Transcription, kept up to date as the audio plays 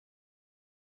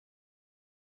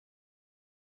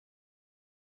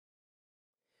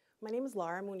My name is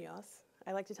Laura Munoz.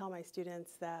 I like to tell my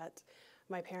students that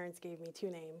my parents gave me two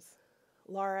names,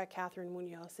 Laura Catherine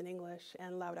Munoz in English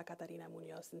and Laura Catarina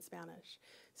Munoz in Spanish.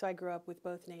 So I grew up with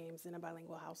both names in a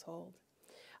bilingual household.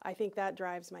 I think that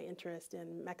drives my interest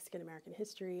in Mexican-American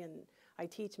history, and I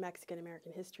teach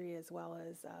Mexican-American history as well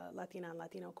as Latina and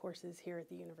Latino courses here at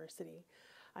the university.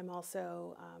 I'm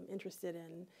also interested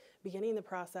in beginning the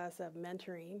process of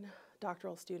mentoring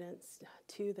doctoral students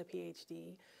to the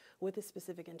PhD with a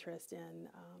specific interest in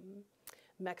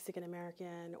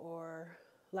Mexican-American or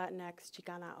Latinx,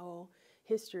 Chicana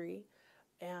history.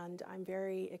 And I'm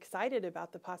very excited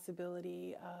about the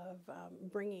possibility of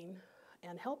bringing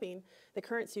and helping the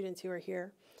current students who are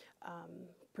here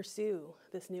pursue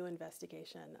this new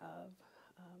investigation of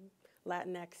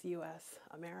Latinx U.S.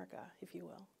 America, if you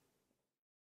will.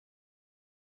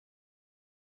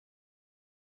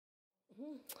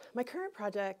 My current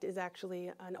project is actually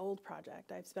an old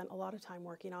project. I've spent a lot of time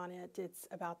working on it. It's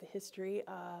about the history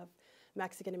of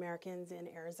Mexican Americans in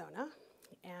Arizona,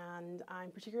 and I'm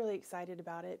particularly excited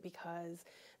about it because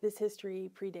this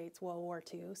history predates World War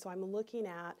II. So I'm looking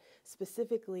at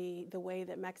specifically the way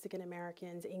that Mexican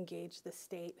Americans engaged the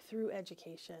state through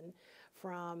education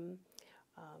from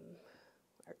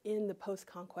in the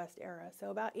post-conquest era,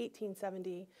 so about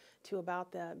 1870 to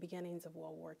about the beginnings of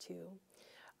World War II.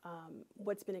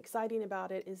 What's been exciting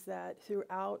about it is that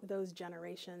throughout those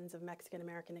generations of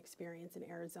Mexican-American experience in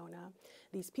Arizona,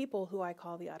 these people who I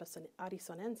call the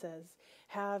Arizonenses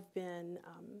have been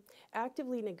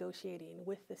actively negotiating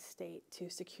with the state to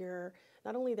secure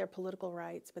not only their political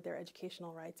rights, but their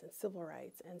educational rights and civil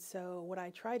rights. And so what I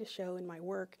try to show in my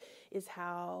work is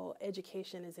how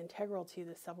education is integral to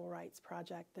the civil rights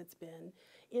project that's been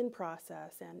in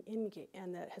process and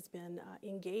that has been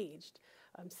engaged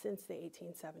since the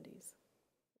 1870s.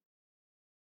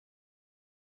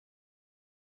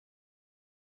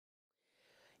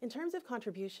 In terms of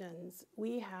contributions,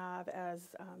 we have, as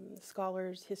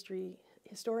scholars,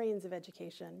 historians of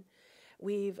education,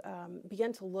 we've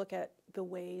begun to look at the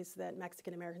ways that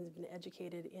Mexican Americans have been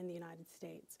educated in the United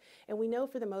States. And we know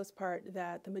for the most part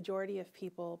that the majority of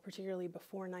people, particularly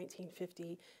before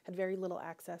 1950, had very little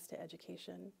access to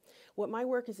education. What my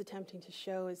work is attempting to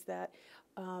show is that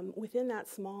within that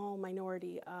small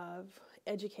minority of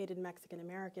educated Mexican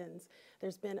Americans,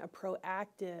 there's been a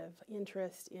proactive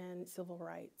interest in civil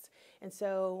rights. And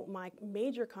so my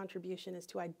major contribution is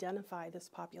to identify this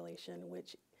population,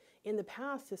 which in the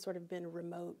past has sort of been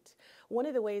remote. One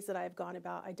of the ways that I've gone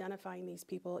about identifying these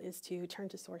people is to turn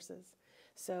to sources.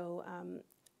 So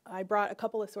I brought a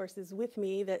couple of sources with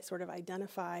me that sort of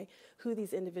identify who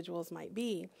these individuals might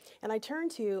be. And I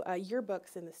turned to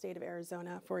yearbooks in the state of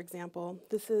Arizona, for example.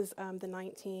 This is the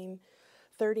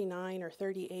 1939 or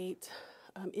 38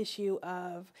 issue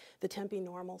of the Tempe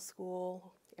Normal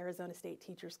School, Arizona State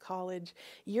Teachers College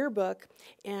yearbook,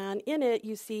 and in it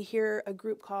you see here a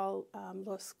group called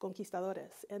Los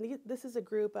Conquistadores, and this is a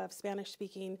group of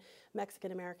Spanish-speaking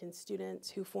Mexican-American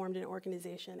students who formed an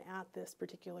organization at this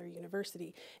particular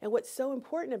university. And what's so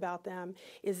important about them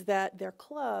is that their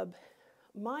club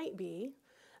might be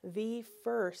the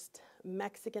first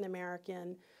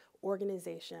Mexican-American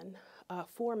organization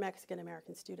for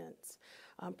Mexican-American students.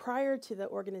 Prior to the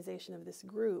organization of this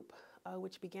group,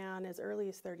 which began as early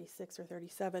as 36 or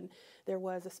 37, there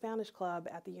was a Spanish club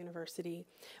at the university.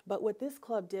 But what this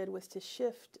club did was to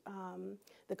shift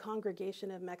the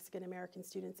congregation of Mexican-American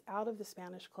students out of the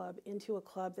Spanish club into a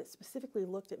club that specifically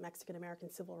looked at Mexican-American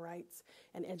civil rights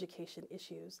and education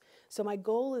issues. So my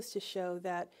goal is to show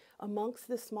that amongst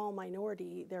this small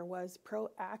minority, there was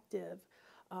proactive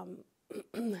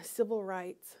civil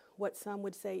rights, what some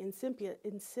would say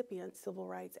incipient civil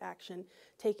rights action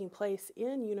taking place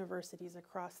in universities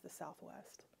across the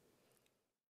Southwest.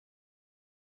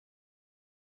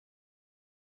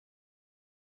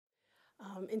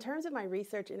 In terms of my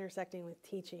research intersecting with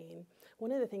teaching,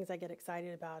 one of the things I get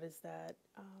excited about is that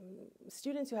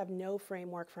students who have no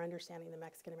framework for understanding the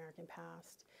Mexican-American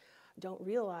past don't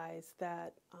realize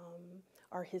that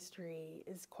our history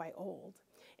is quite old.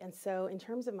 And so in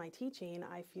terms of my teaching,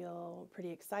 I feel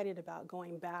pretty excited about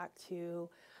going back to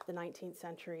the 19th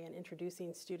century and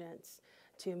introducing students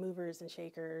to movers and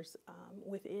shakers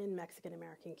within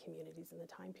Mexican-American communities in the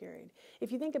time period.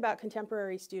 If you think about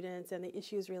contemporary students and the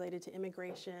issues related to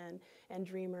immigration and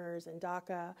dreamers and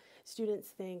DACA, students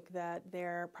think that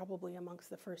they're probably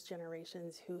amongst the first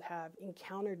generations who have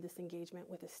encountered this engagement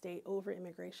with the state over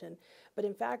immigration. But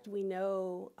in fact, we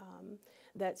know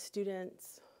that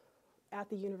students at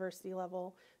the university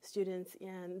level, students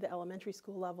in the elementary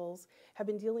school levels have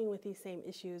been dealing with these same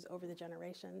issues over the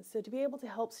generations. So to be able to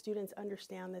help students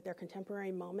understand that their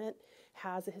contemporary moment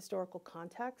has a historical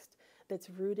context that's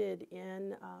rooted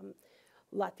in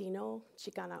Latino,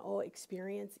 Chicanao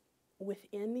experience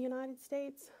within the United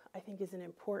States, I think is an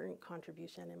important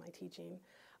contribution in my teaching.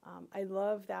 I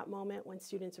love that moment when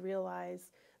students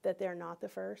realize that they're not the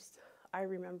first. I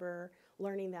remember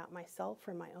learning that myself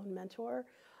from my own mentor,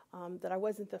 that I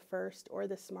wasn't the first or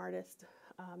the smartest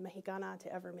Mexicana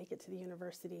to ever make it to the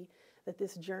university, that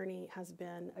this journey has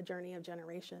been a journey of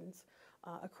generations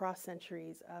across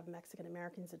centuries of Mexican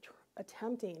Americans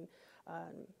attempting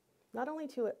not only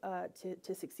to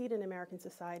succeed in American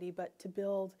society, but to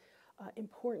build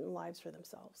important lives for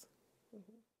themselves.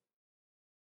 Mm-hmm.